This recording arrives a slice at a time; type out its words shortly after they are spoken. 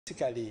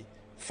basically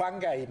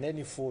fungi in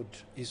any food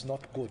is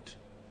not good.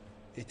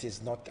 It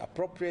is not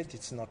appropriate,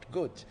 it's not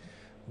good.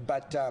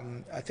 But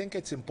I think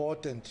it's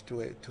important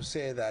to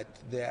say that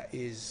there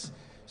is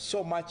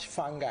so much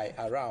fungi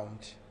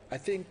around. I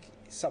think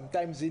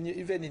sometimes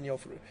even in your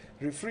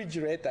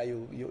refrigerator,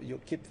 you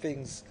keep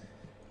things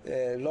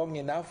long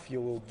enough,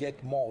 you will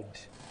get mold.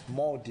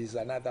 Mold is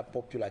another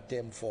popular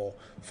term for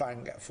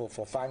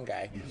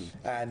fungi.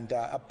 Mm-hmm. And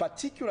a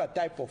particular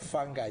type of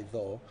fungi,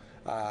 though,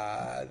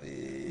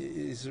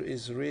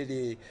 is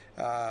really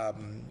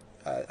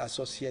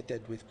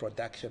associated with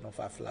production of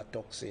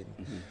aflatoxin.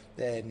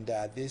 Mm-hmm. And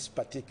this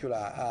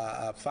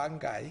particular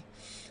fungi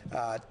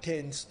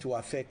tends to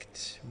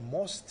affect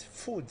most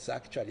foods,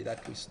 actually,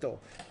 that we store,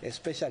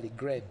 especially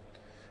grain.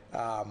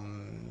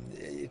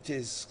 It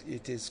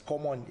is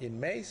common in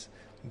maize,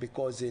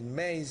 because in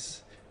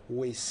maize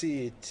we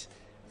see it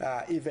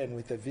even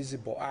with a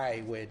visible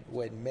eye.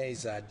 When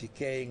maize are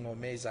decaying or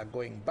maize are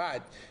going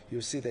bad,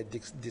 you see the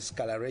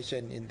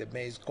discoloration in the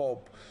maize cob,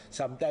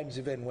 sometimes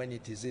even when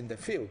it is in the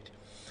field.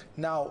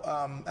 Now,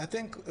 I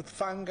think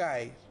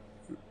fungi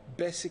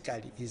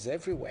basically is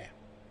everywhere,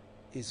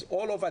 is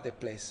all over the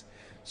place.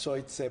 So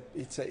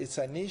it's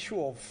an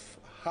issue of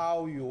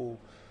how you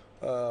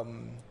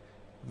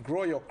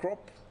grow your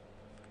crop,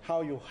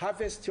 how you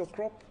harvest your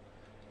crop,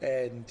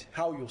 and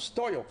how you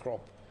store your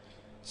crop.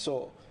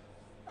 So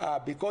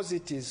because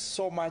it is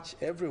so much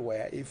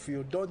everywhere, if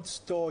you don't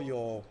store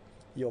your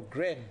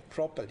grain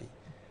properly,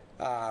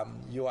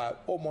 you are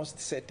almost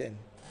certain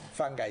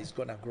fungi is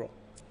going to grow.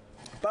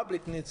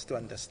 Public needs to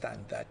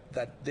understand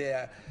that there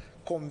are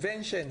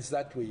conventions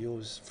that we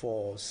use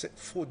for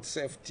food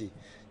safety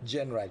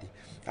generally.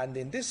 And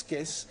in this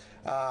case,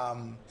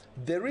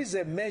 there is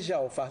a measure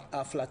of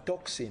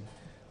aflatoxin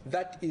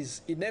that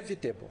is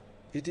inevitable.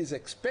 It is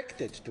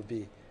expected to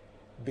be,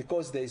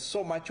 because there is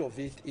so much of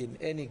it in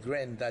any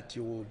grain that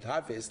you would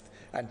harvest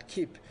and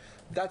keep.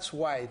 That's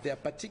why there are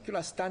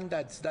particular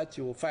standards that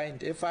you will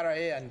find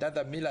FRA and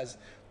other millers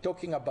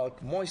talking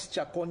about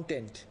moisture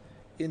content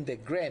in the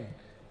grain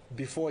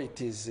before it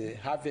is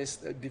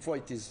harvested, before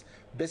it is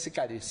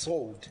basically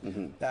sold.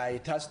 Mm-hmm.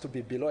 It has to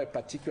be below a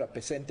particular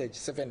percentage.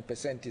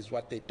 7% is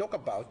what they talk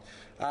about.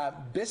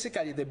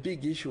 Basically, the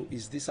big issue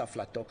is this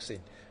aflatoxin,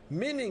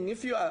 meaning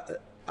if you are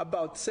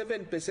about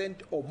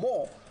 7% or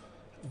more,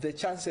 the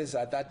chances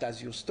are that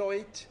as you store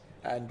it,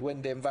 and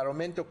when the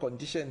environmental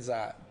conditions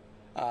are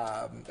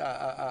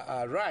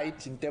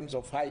right in terms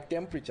of high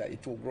temperature,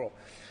 it will grow.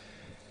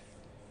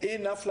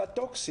 In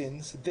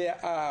aflatoxins, there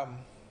are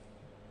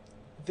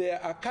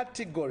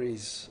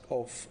categories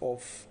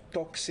of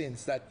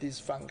toxins that these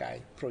fungi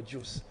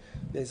produce.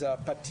 There's a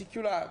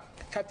particular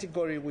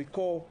category we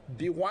call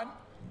B1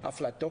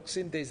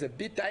 aflatoxin. There's a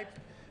B type,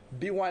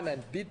 B1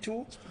 and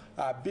B2.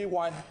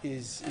 B1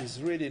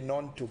 is really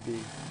known to be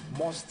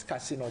most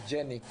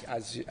carcinogenic,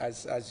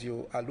 as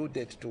you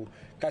alluded to.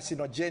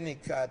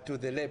 Carcinogenic to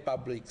the lay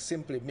public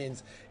simply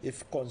means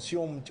if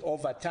consumed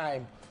over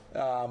time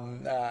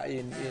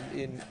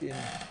in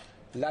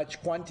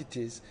large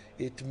quantities,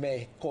 it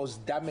may cause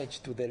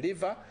damage to the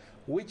liver,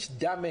 which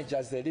damage,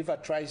 as the liver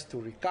tries to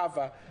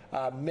recover,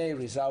 may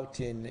result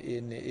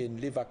in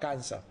liver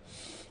cancer.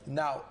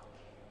 Now,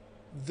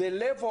 the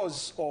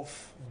levels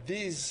of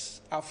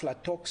these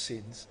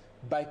aflatoxins,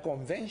 by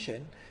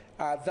convention,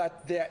 are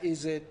that there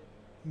is a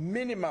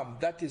minimum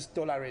that is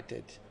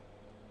tolerated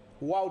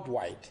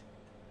worldwide.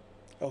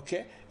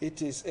 Okay,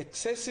 it is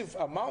excessive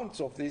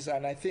amounts of this,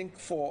 and I think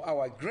for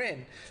our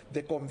grain,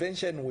 the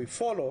convention we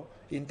follow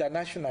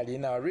internationally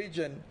in our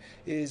region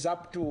is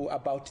up to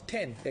about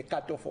 10, a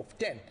cutoff of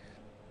 10.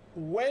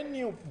 When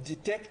you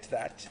detect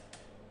that,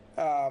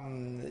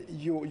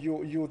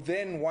 you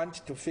then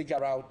want to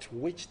figure out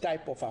which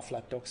type of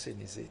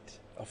aflatoxin is it.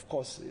 Of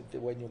course,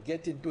 when you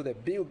get into the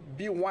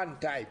B1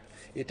 type,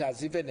 it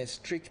has even a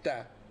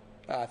stricter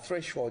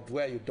threshold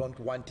where you don't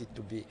want it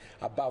to be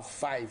above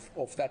 5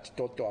 of that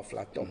total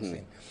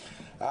aflatoxin.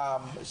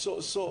 Mm-hmm.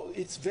 So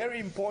it's very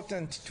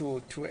important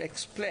to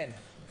explain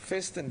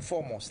first and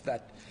foremost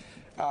that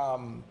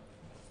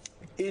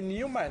in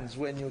humans,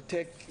 when you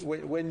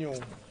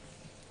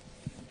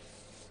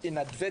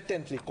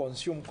inadvertently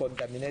consume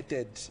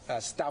contaminated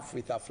stuff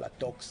with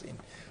aflatoxin,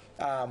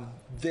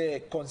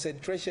 the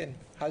concentration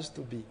has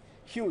to be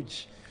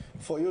huge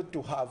for you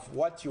to have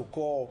what you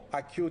call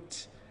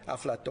acute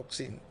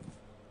aflatoxin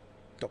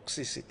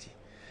toxicity.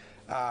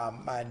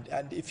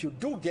 And if you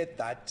do get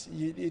that,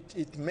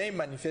 it may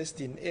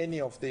manifest in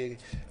any of the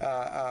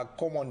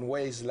common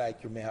ways,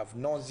 like you may have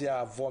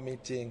nausea,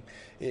 vomiting.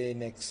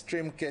 In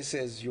extreme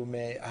cases, you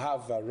may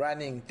have a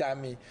running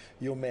tummy.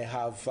 You may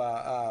have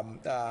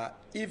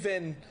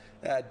even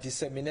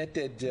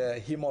disseminated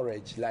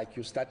hemorrhage, like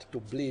you start to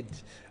bleed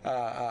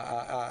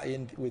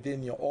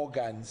within your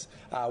organs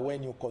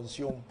when you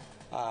consume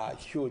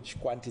huge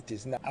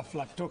quantities. Now,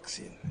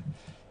 aflatoxin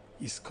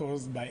is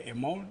caused by a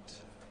mold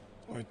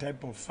or a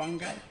type of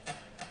fungi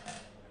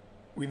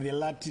with the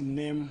Latin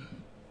name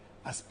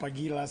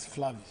Aspergillus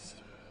flavus.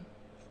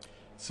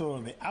 So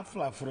the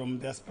AFLA from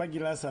the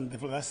aspergillus, and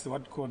that's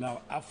what we call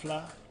now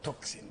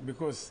AFLATOXIN,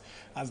 because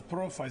as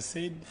Prof has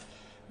said,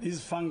 these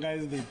fungi,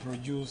 they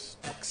produce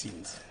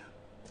toxins.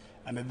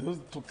 And those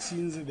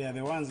toxins, they are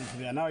the ones, if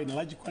they are now in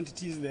large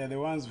quantities, they are the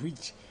ones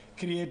which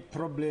create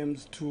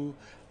problems to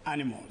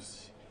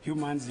animals,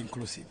 humans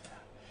inclusive.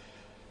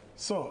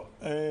 So,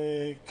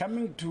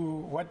 coming to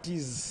what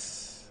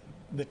is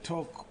the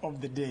talk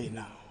of the day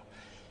now,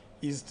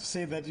 is to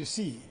say that, you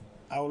see,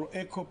 I will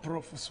echo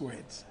Prof's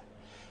words,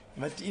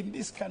 that in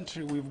this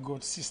country we've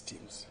got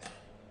systems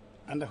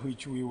under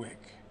which we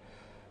work.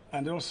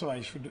 And also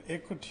I should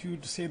echo to you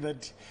to say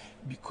that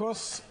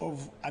because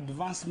of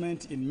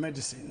advancement in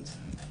medicines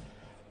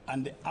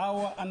and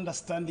our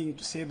understanding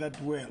to say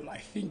that, well, I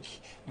think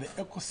the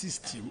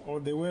ecosystem or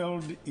the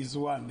world is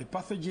one. The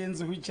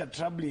pathogens which are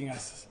troubling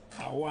us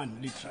are one,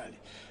 literally.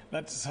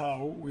 That's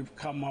how we've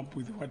come up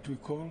with what we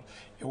call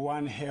a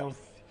One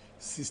Health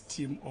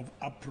system of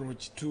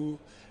approach to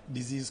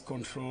disease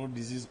control,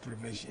 disease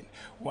prevention.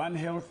 One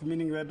Health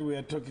meaning that we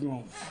are talking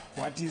of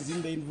what is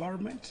in the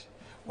environment,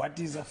 what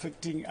is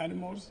affecting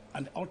animals,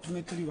 and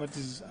ultimately what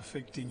is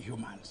affecting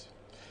humans.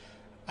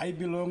 I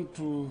belong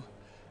to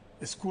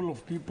a school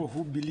of people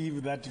who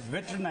believe that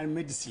veterinary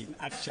medicine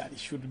actually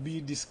should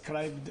be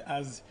described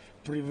as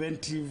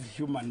preventive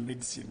human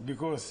medicine,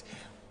 because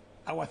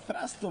our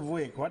thrust of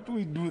work, what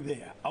we do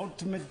there,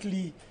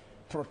 ultimately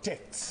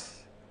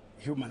protects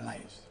human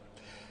lives.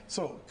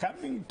 So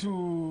coming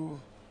to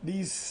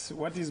this,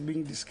 what is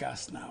being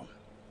discussed now,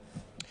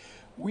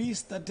 we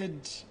started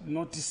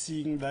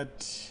noticing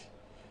that,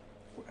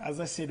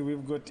 as I said,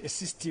 we've got a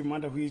system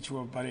under which we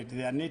operate.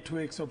 There are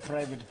networks of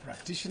private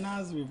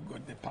practitioners, we've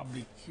got the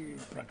public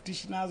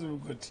practitioners,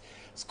 we've got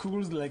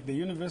schools like the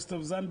University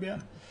of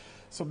Zambia.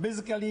 So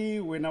basically,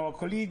 when our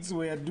colleagues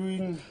were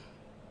doing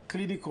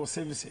clinical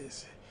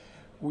services,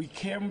 we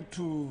came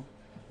to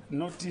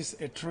notice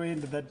a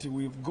trend that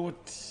we've got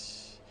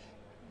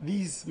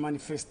these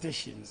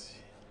manifestations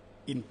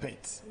in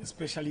pets,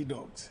 especially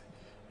dogs.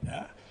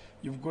 Yeah?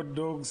 You've got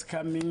dogs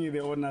coming, the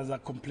owners are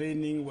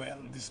complaining, well,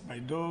 my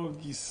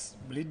dog is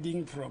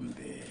bleeding from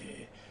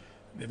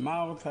the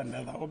mouth and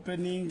other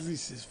openings,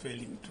 this is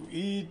failing to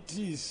eat,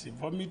 it's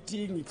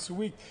vomiting, it's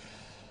weak.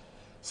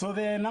 So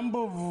there are a number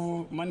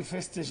of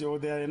manifestations, or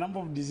there are a number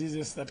of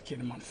diseases that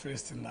can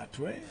manifest in that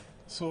way.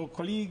 So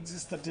colleagues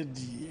started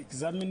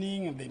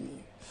examining, and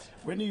then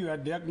when you are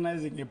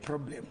diagnosing a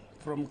problem,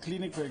 from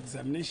clinical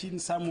examination,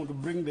 some would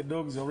bring the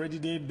dogs already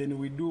dead, then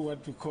we do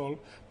what we call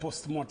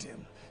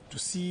post-mortem to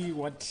see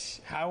what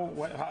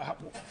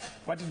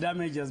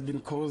damage has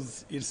been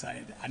caused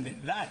inside. And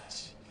that,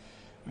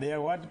 they are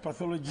what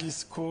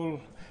pathologists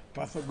call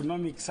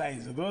pathognomic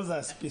signs. Those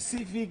are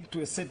specific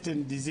to a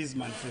certain disease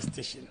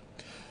manifestation.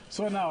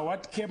 So now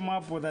what came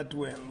up with that,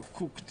 well,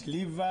 cooked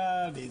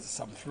liver, there's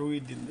some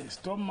fluid in the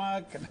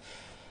stomach. And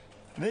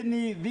then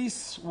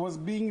this was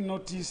being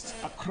noticed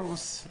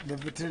across the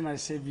veterinary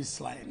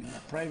service line. The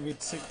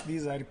private sector,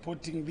 these are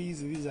reporting this,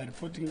 these are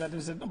reporting that.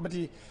 We said, no, but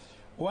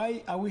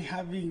why are we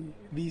having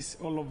this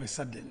all of a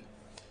sudden?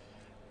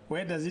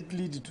 Where does it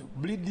lead to?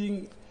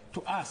 Bleeding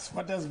to us,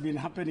 what has been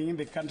happening in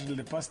the country in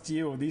the past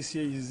year or this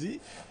year is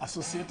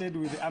associated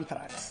with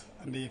anthrax.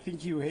 And I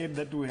think you heard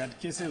that we had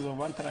cases of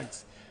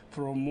anthrax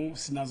from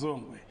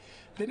Sinazongwe.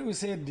 Then we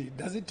said,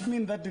 does it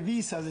mean that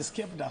this has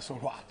escaped us or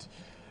what?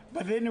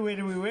 But then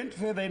when we went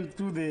further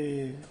into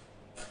the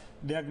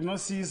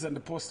diagnosis and the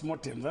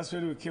post-mortem, that's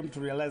when we came to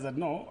realize that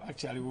no,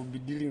 actually we'll be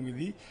dealing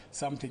with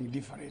something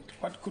different.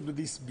 What could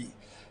this be?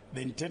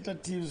 The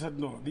tentatives said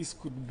no, this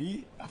could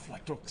be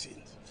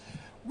aflatoxins.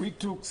 We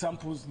took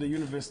samples to the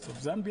University of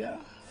Zambia.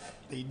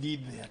 They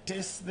did their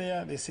tests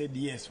there. They said,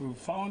 yes, we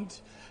found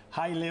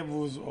high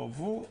levels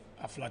of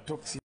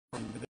aflatoxin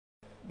from the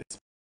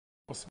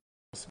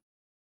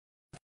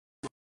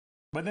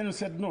but then we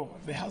said, no,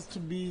 there has to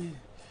be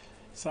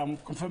some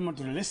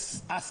confirmatory.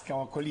 Let's ask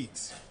our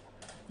colleagues.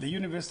 The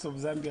University of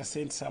Zambia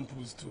sent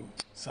samples to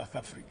South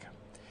Africa.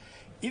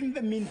 In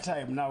the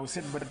meantime, now we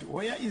said, but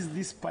where is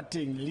this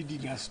pattern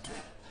leading us to?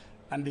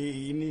 And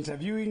in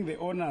interviewing the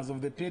owners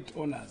of the pet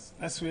owners,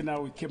 that's when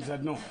now we came to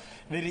that, no,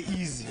 very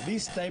easy.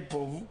 This type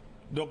of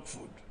dog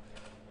food,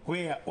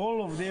 where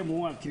all of them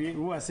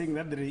who are saying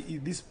that there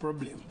is this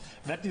problem,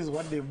 that is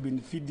what they've been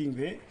feeding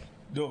the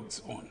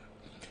dogs on.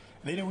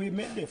 Then we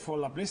made a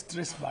follow-up. Let's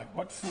trace back.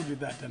 What food is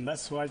that? And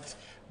that's what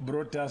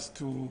brought us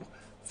to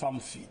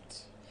farm feed.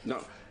 Now,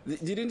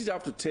 didn't it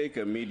have to take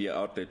a media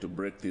outlet to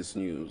break this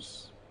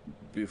news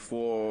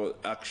before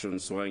action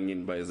swung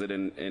in by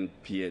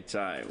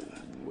ZNPHI?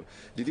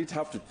 Did it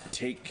have to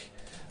take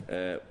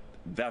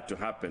that to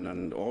happen?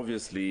 And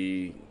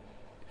obviously,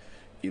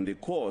 in the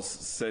course,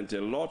 sent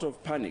a lot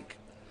of panic.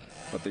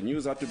 But the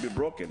news had to be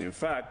broken. In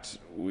fact,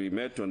 we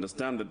made to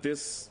understand that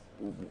this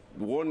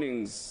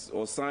warnings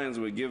or signs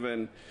were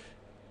given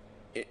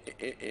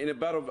in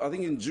about, I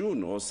think in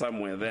June or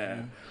somewhere there.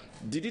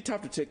 Mm-hmm. Did it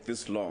have to take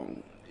this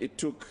long? It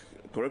took,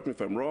 correct me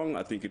if I'm wrong,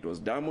 I think it was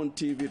Diamond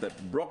TV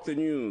that broke the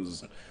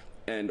news,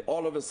 and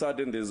all of a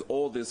sudden there's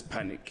all this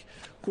panic.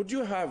 Could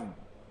you have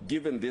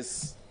given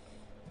this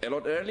a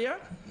lot earlier?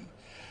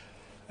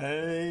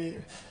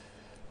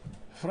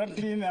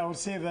 Frankly, I would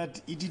say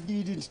that it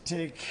didn't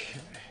take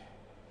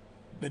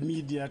the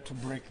media to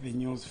break the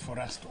news for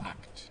us to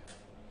act.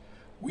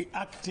 We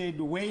acted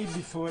way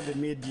before the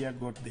media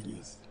got the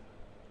news.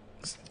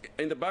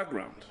 In the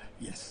background?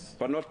 Yes.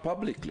 But not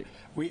publicly?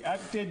 We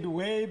acted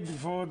way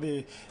before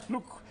the...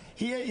 Look,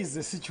 here is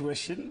the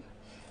situation.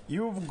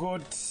 You've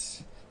got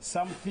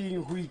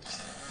something which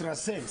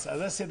transcends.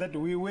 As I said, that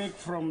we work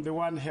from the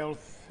One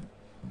Health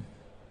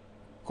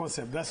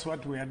concept. That's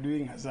what we are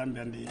doing as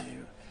Zambia and the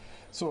EU.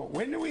 So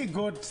when we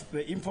got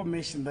the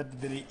information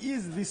that there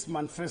is this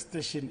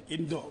manifestation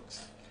in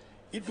dogs,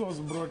 it was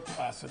brought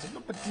to us.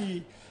 But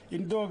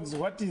in dogs,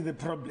 what is the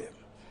problem?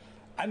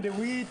 And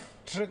we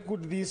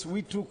tracked this,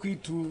 we took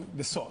it to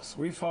the source.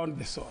 We found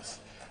the source.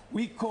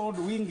 We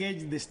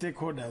engaged the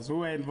stakeholders who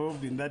were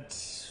involved in that,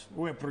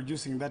 who were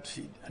producing that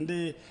feed.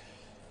 And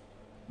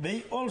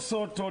they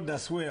also told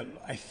us, well,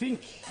 I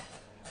think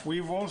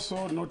we've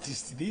also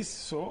noticed this,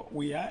 so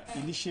we are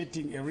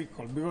initiating a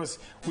recall, because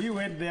we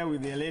went there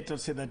with a letter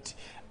said that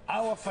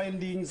our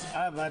findings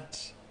are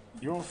that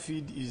your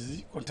feed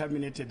is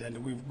contaminated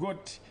and we've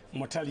got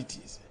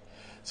mortalities.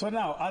 So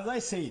now, as I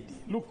said,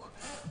 look,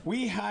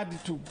 we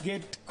had to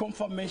get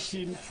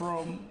confirmation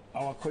from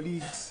our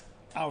colleagues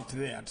out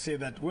there to say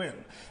that, well,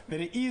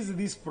 there is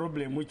this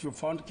problem which you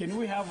found. Can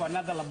we have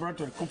another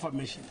laboratory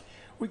confirmation?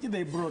 Which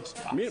they brought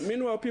to us.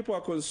 Meanwhile, people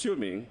are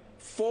consuming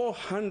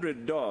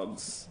 400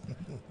 dogs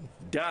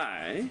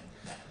die.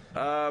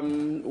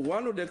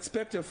 One would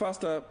expect a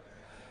faster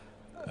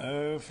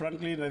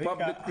frankly, I think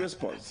public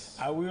response.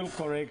 I will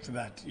correct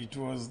that. It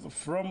was,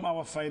 from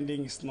our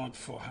findings, not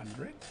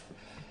 400.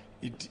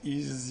 It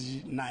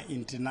is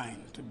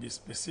 99 to be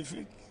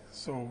specific.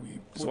 So we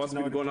put, so what's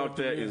been going out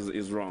there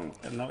is wrong.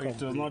 No,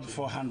 it was not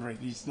 400.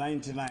 It's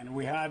 99.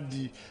 We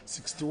had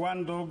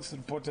 61 dogs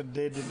reported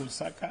dead in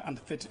Lusaka and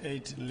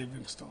 38 in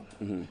Livingstone.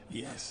 Mm-hmm.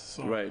 Yes.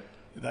 So right.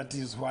 That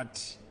is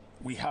what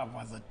we have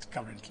as it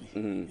currently.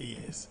 Mm-hmm.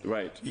 Yes.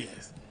 Right.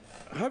 Yes.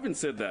 Having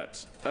said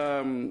that,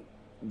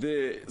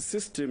 the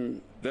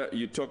system that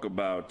you talk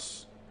about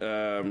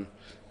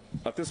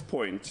at this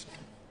point,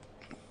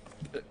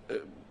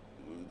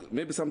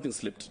 maybe something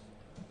slipped.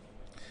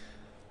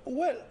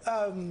 Well,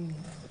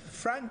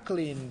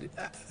 Franklin,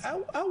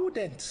 I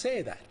wouldn't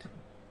say that.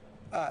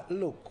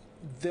 Look,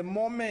 the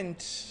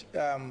moment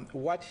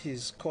what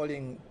he's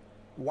calling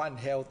One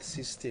Health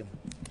system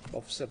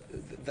of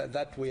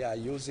that we are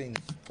using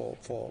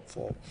for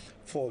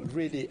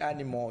really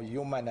animal,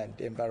 human,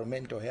 and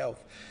environmental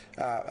health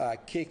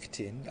kicked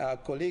in, our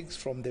colleagues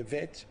from the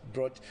vet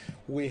brought,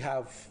 we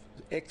have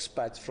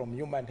experts from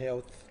human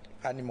health,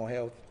 animal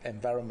health,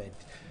 environment,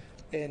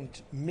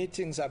 and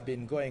meetings have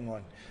been going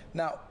on.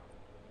 Now,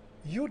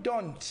 you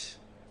don't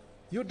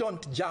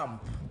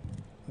jump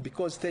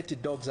because 30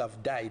 dogs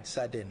have died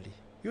suddenly.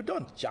 You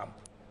don't jump.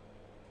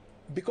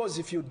 Because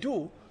if you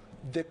do,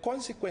 the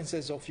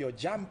consequences of your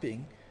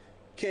jumping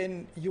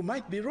you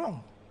might be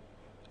wrong.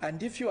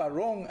 And if you are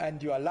wrong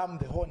and you alarm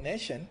the whole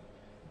nation,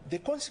 the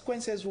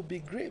consequences will be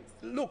great.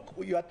 Look,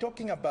 you are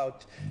talking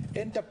about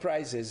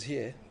enterprises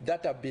here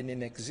that have been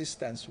in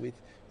existence with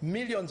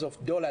millions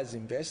of dollars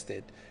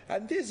invested.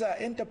 And these are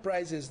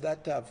enterprises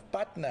that have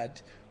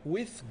partnered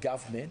with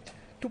government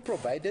to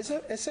provide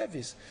a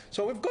service.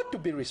 So we've got to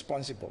be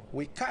responsible.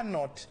 We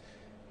cannot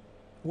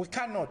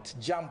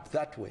jump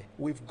that way.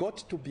 We've got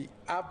to be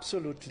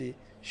absolutely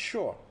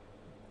sure.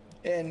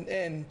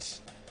 And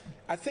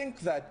I think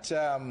that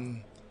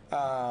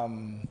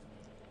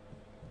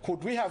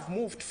could we have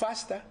moved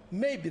faster?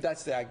 Maybe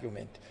that's the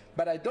argument.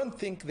 But I don't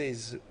think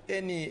there's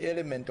any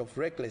element of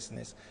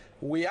recklessness.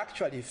 We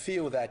actually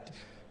feel that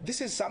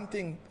this is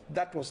something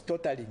that was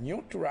totally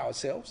new to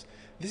ourselves.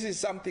 This is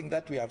something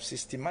that we have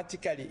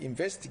systematically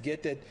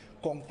investigated,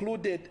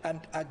 concluded, and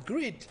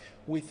agreed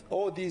with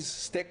all these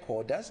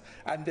stakeholders,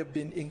 and they've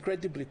been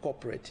incredibly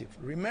cooperative.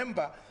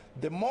 Remember,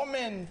 the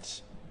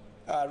moment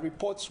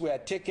reports were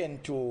taken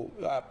to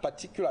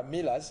particular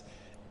millers,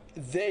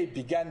 they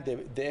began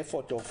the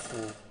effort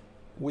of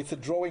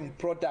withdrawing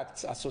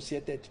products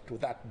associated to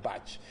that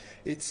batch.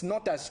 It's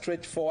not as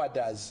straightforward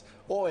as,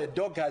 oh, a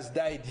dog has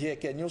died here,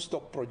 can you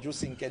stop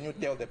producing, can you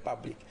tell the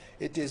public?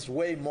 It is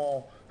way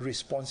more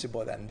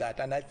responsible than that.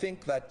 And I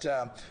think that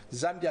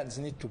Zambians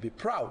need to be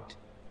proud,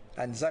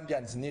 and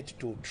Zambians need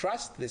to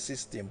trust the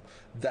system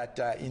that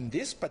in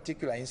this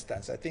particular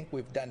instance, I think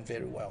we've done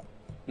very well.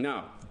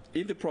 Now,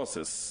 in the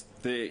process,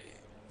 there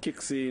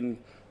kicks in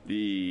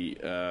the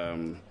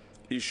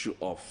issue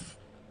of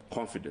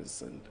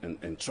confidence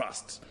and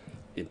trust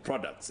in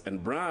products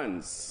and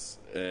brands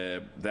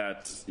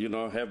that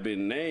have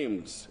been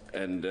named,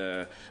 and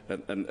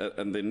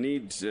the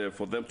need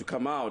for them to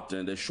come out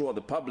and assure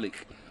the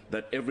public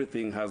that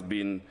everything has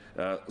been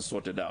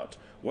sorted out.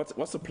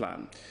 What's the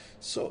plan?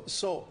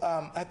 So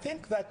I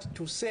think that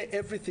to say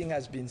everything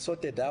has been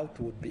sorted out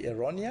would be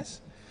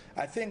erroneous.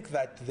 I think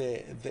that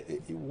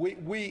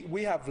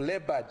we have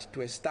labored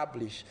to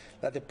establish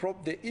that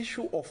the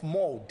issue of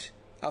mold,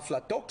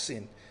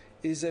 aflatoxin,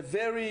 is a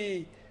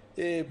very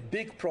a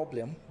big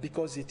problem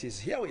because it is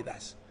here with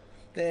us.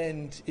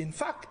 And in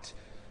fact,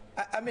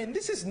 I mean,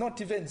 this is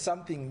not even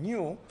something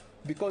new,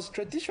 because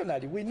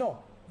traditionally we know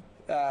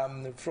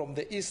from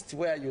the east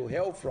where you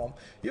hail from,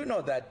 you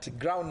know that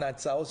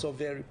groundnuts are also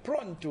very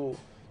prone to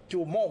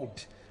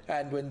mold.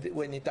 And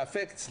when it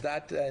affects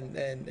that, and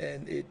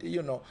it,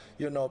 you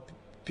know,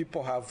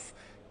 people have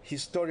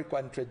historical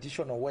and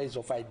traditional ways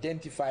of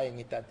identifying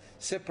it and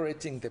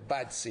separating the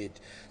bad seed.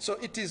 So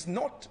it is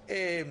not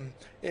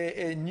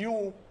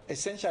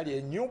essentially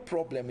a new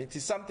problem. It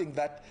is something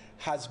that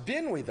has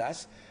been with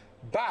us,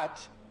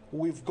 but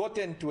we've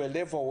gotten to a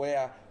level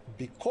where,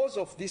 because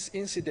of this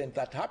incident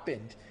that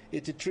happened,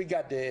 it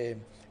triggered a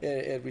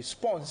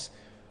response,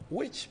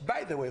 which,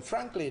 by the way,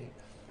 Franklin,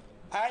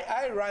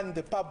 I run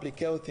the Public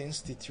Health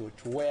Institute,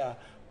 where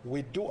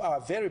we do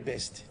our very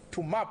best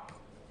to map.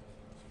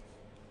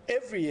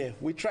 Every year,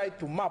 we try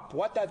to map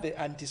what are the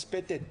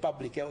anticipated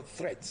public health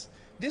threats.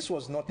 This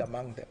was not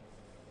among them.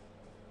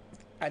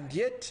 And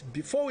yet,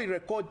 before we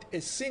record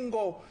a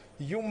single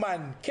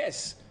human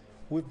case,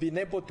 we've been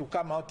able to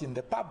come out in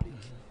the public.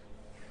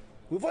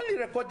 We've only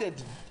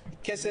recorded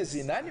cases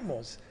in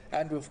animals,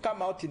 and we've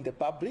come out in the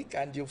public,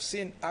 and you've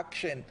seen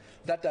action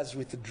that has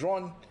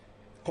withdrawn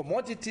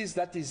commodities,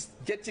 that is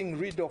getting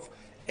rid of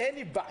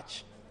any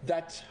batch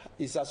that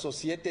is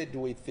associated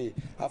with the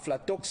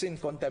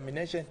aflatoxin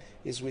contamination,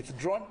 is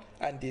withdrawn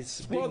and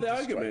is being the destroyed.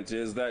 argument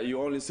is that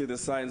you only see the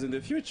signs in the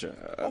future.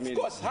 Of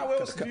course, how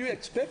else do you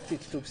expect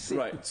it to see?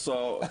 Right,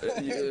 so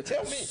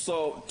Tell me.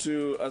 So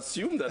to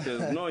assume that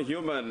there's no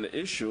human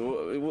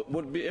issue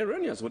would be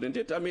erroneous, wouldn't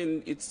it? I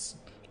mean,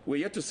 we're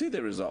yet to see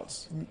the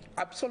results.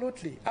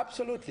 Absolutely,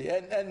 absolutely.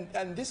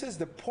 And this is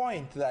the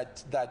point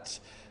that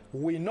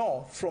we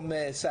know from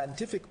a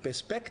scientific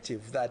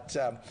perspective, that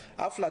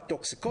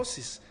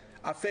aflatoxicosis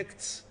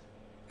affects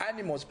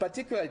animals,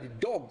 particularly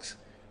dogs,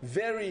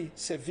 very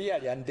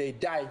severely, and they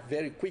die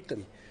very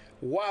quickly.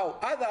 While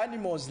other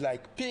animals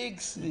like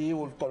pigs, he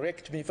will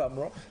correct me if I'm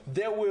wrong,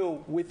 they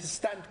will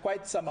withstand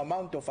quite some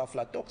amount of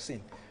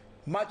aflatoxin,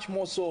 much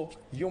more so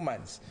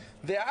humans.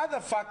 There are other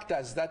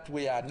factors that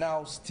we are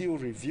now still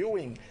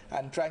reviewing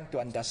and trying to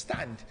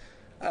understand.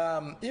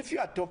 If you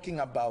are talking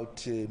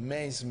about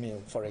maize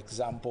meal, for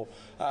example,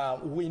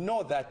 we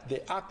know that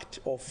the act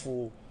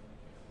of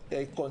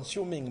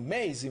consuming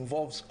maize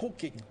involves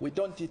cooking. We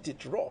don't eat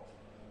it raw.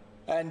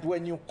 And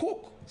when you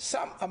cook,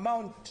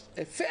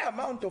 a fair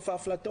amount of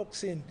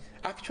aflatoxin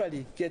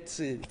actually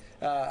gets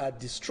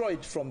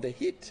destroyed from the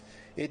heat.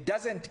 It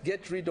doesn't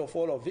get rid of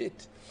all of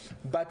it.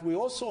 But we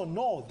also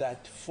know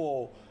that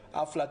for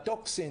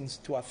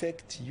aflatoxins to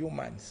affect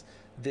humans,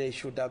 they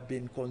should have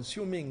been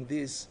consuming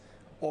this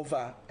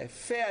over a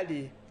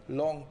fairly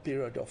long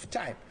period of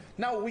time.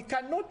 Now, we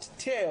cannot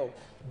tell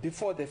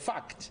before the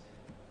fact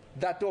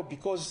that, oh,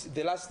 because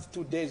the last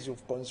 2 days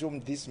you've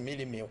consumed this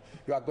mealie meal,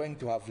 you are going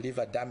to have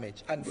liver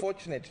damage.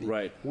 Unfortunately,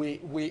 right.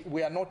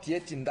 we are not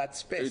yet in that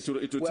space.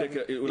 It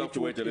will have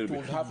to wait a little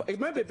bit. It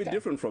might be a bit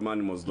different from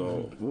animals,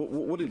 though.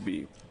 Would it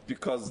be?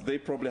 Because they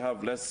probably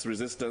have less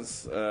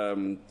resistance.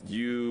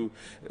 The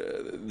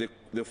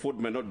food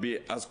may not be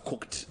as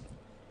cooked,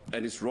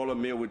 and it's roller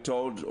meal, we're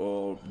told,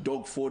 or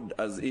dog food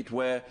as it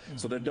were.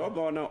 So the dog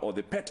owner or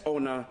the pet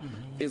owner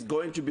is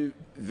going to be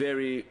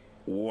very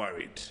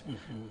worried.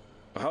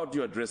 How do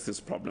you address this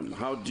problem?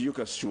 How do you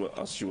assure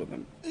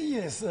them?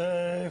 Yes,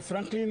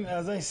 Franklin,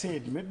 as I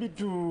said, maybe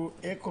to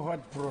echo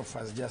what Prof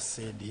has just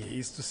said here,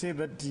 is to say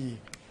that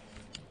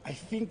I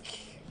think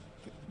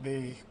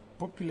the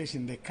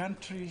population, the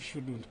country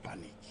shouldn't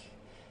panic.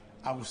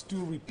 I will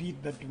still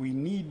repeat that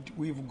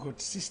we've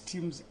got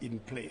systems in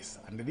place,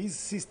 and these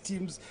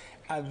systems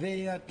are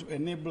there to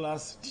enable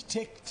us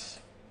detect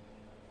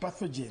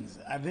pathogens,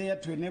 are there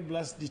to enable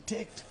us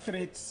detect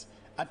threats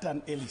at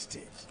an early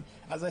stage.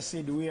 As I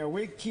said, we are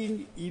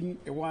working in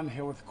a One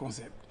Health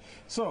concept.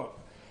 So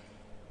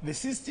the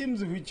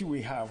systems which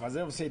we have, as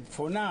I've said,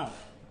 for now,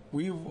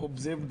 we've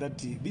observed that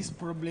this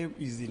problem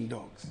is in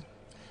dogs.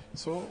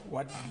 So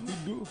what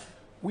do?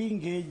 We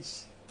engage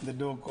the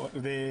dog,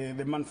 the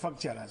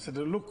manufacturer. So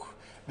look,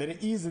 there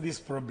is this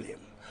problem.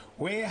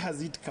 Where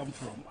has it come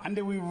from? And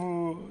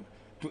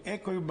to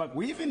echo you back,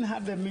 we even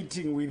had a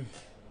meeting with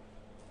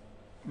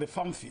the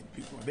farm feed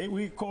people.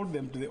 We called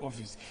them to the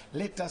office.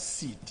 Let us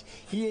sit.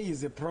 Here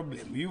is a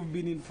problem. You've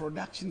been in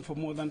production for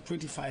more than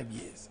 25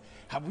 years.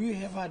 Have you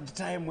ever had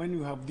time when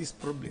you have this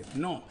problem?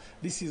 No,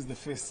 this is the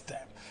first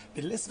time.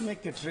 But let's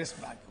make a trace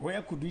back. Where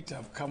could it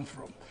have come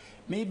from?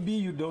 Maybe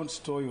you don't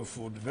store your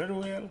food very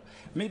well.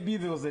 Maybe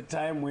there was a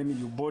time when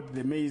you bought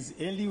the maize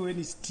early when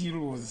it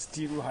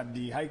still had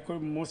the high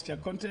moisture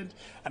content,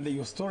 and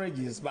your storage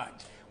is bad.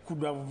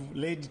 Could have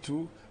led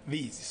to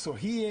this. So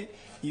here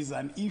is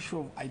an issue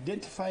of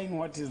identifying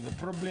what is the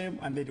problem,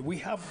 and that we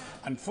have,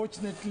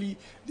 unfortunately,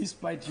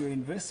 despite your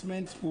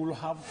investment, we will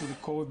have to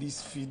recall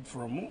this feed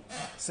from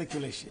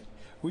circulation,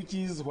 which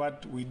is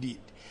what we did.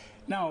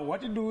 Now,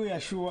 what do we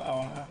assure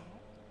our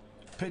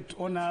pet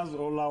owners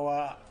or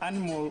our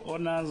animal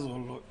owners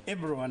or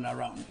everyone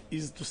around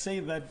is to say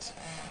that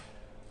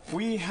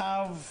we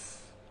have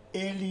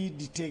early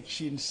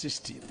detection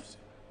systems.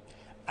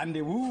 And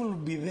we will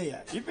be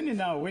there. Even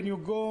now, when you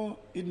go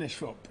in a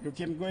shop, you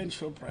can go in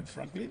shop at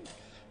Franklin,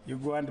 you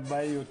go and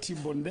buy your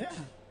T-bone there,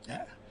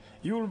 yeah?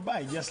 You will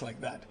buy just like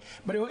that.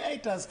 But where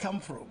it has come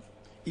from,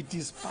 it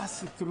is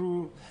passed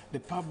through the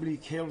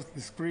public health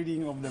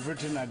screening of the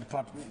veterinary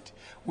department.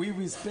 We've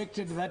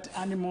inspected that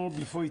animal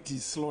before it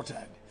is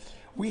slaughtered.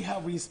 We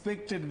have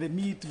inspected the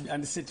meat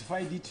and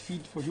certified it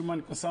fit for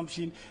human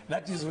consumption.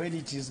 That is when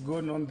it is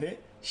gone on the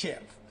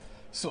shelf.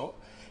 So,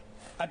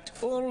 at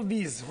all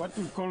these, what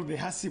we call the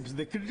HACCPs,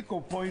 the critical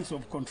points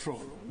of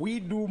control, we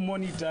do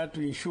monitor to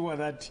ensure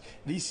that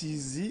this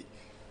is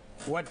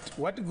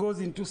what goes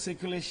into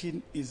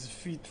circulation is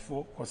fit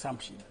for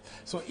consumption.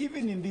 So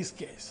even in this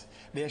case,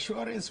 the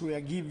assurance we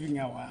are giving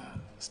our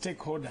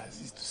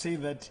stakeholders is to say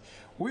that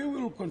we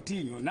will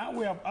continue. Now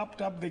we have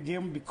upped up the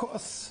game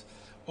because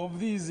of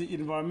these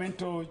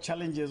environmental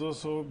challenges,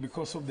 also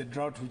because of the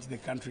drought which the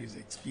country is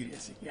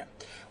experiencing. Yeah.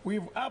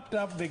 We've upped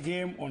up the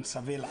game on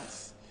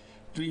surveillance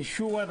to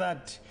ensure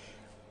that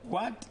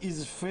what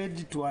is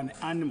fed to an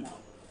animal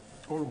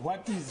or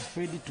what is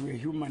fed to a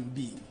human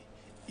being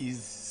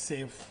is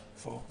safe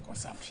for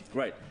consumption.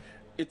 Right.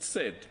 It's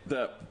said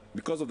that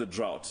because of the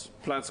drought,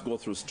 plants go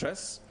through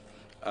stress,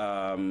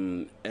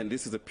 and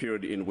this is the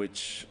period in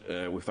which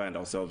we find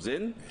ourselves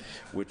in.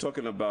 We're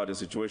talking about a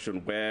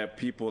situation where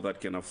people that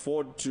can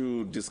afford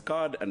to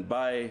discard and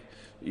buy,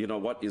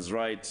 what is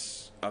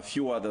right are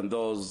fewer than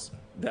those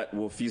that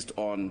will feast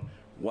on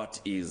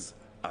what is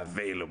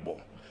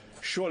available.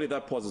 Surely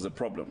that poses a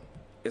problem,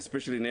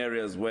 especially in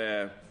areas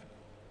where,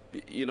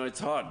 it's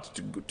hard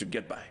to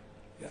get by.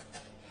 Yeah.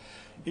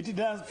 It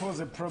does pose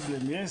a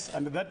problem, yes,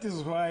 and that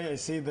is why I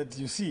say that,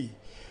 you see,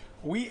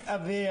 we are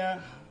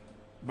there.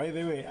 By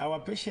the way, our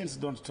patients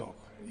don't talk.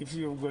 If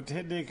you've got a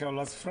headache, I'll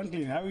ask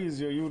Franklin, how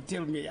is you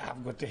tell me,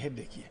 I've got a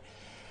headache here.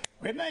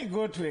 When I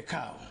go to a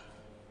cow,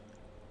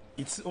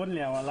 it's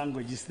only our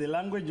language. It's the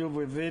language of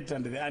a vet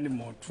and the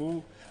animal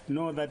to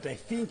know that I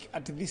think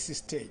at this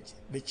stage,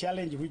 the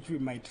challenge which we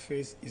might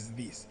face is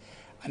this.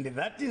 And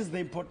that is the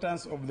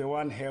importance of the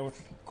One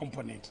Health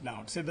component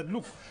now. To say that,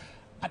 look,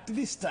 at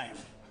this time,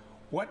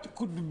 what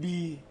could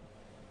be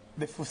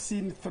the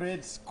foreseen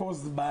threats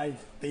caused by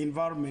the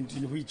environment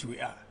in which we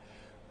are?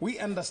 We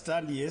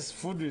understand, yes,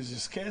 food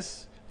is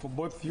scarce for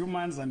both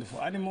humans and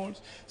for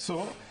animals.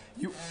 So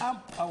you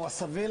up our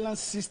surveillance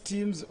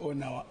systems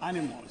on our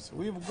animals.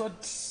 We've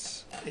got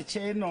a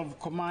chain of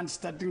command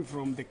starting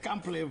from the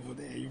camp level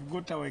there. You've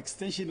got our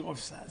extension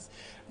officers.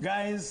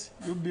 Guys,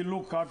 you'll be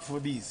look out for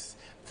this.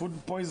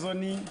 Food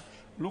poisoning,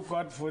 look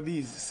out for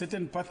these.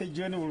 Certain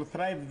pathogen will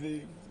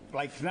thrive.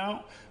 Like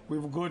now,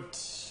 we've got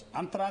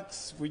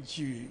anthrax, which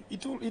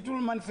it will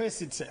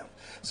manifest itself.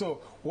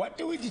 So what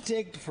do we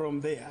detect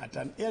from there at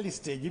an early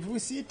stage? If we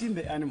see it in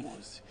the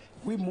animals,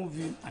 we move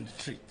in and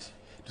treat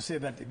to say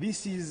that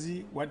this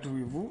is what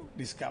we've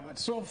discovered.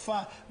 So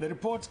far, the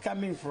report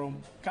coming from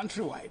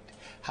countrywide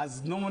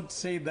has not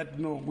said that,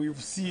 no,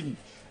 we've seen,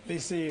 they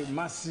say,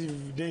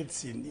 massive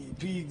deaths in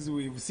pigs,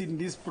 we've seen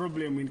this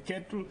problem in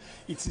cattle.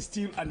 It's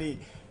still, and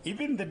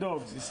even the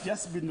dogs, it's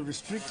just been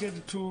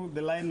restricted to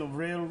the line of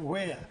rail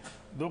where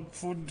dog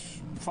food,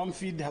 farm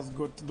feed has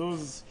got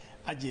those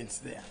agents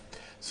there.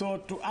 So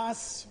to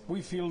us,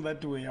 we feel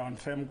that we are on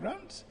firm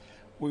ground.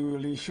 We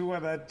will ensure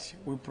that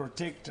we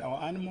protect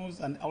our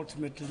animals and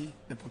ultimately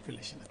the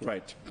population.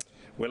 Right.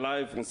 We're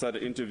live inside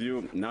the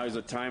interview. Now is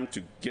the time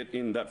to get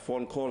in that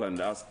phone call and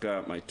ask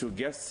my two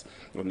guests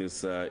on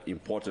this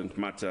important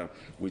matter,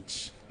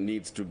 which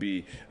needs to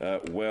be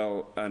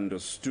well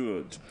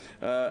understood.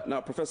 Now,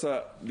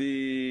 Professor,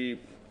 the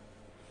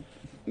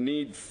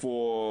need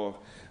for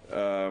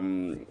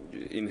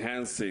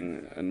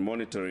enhancing and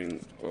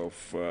monitoring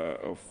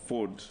of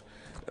food,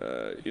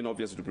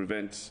 obviously to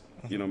prevent,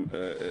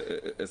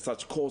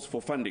 such calls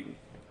for funding.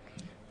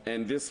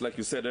 And this, like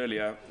you said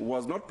earlier,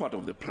 was not part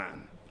of the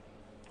plan.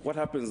 What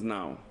happens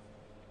now?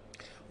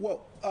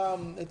 Well,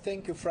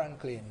 thank you,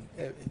 Franklin.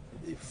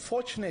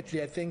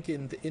 Fortunately, I think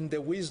in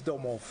the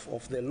wisdom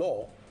of the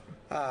law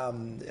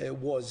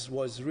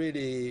was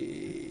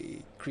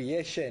really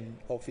creation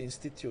of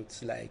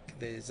institutes like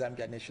the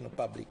Zambia National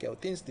Public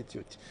Health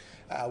Institute,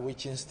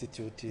 which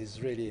institute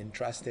is really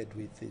entrusted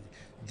with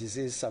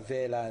disease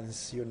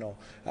surveillance,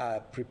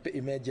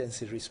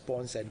 emergency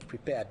response and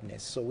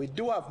preparedness. So we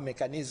do have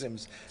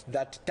mechanisms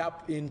that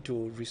tap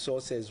into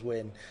resources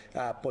when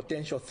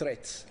potential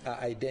threats are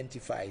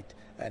identified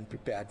and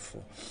prepared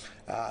for.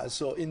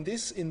 So in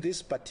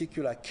this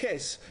particular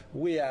case,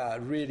 we are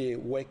really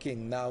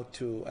working now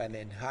to an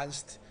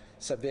enhanced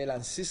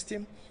surveillance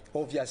system.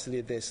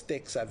 Obviously, the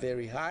stakes are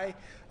very high.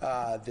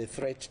 the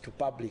threat to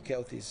public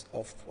health is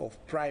of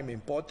prime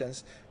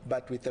importance,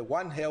 but with the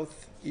One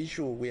Health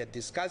issue we are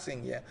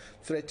discussing here,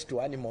 threat to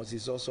animals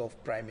is also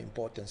of prime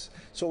importance.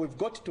 So we've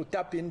got to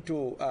tap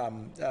into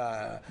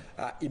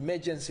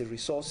emergency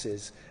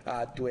resources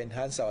to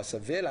enhance our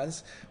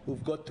surveillance.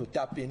 We've got to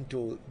tap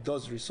into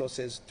those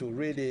resources to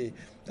really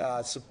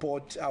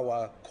support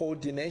our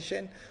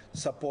coordination,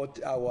 support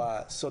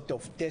our sort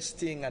of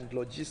testing and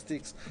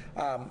logistics.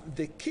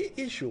 The key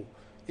issue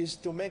is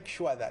to make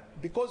sure that,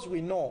 because we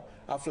know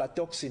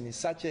aflatoxin is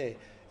such a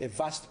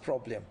vast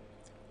problem,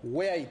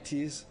 where it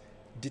is,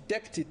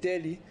 detect it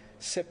early,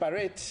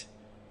 separate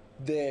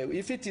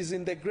if it is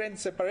in the grain,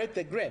 separate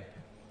the grain.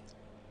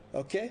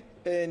 Okay?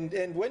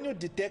 And when you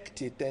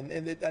detect it,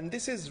 and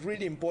this is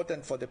really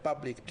important for the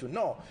public to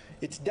know,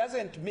 it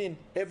doesn't mean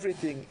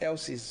everything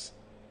else is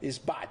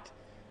bad.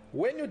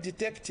 When you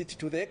detect it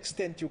to the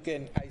extent you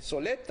can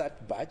isolate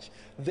that batch,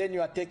 then you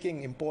are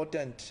taking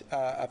important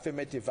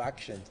affirmative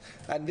actions.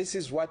 And this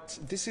is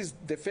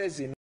the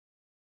phase in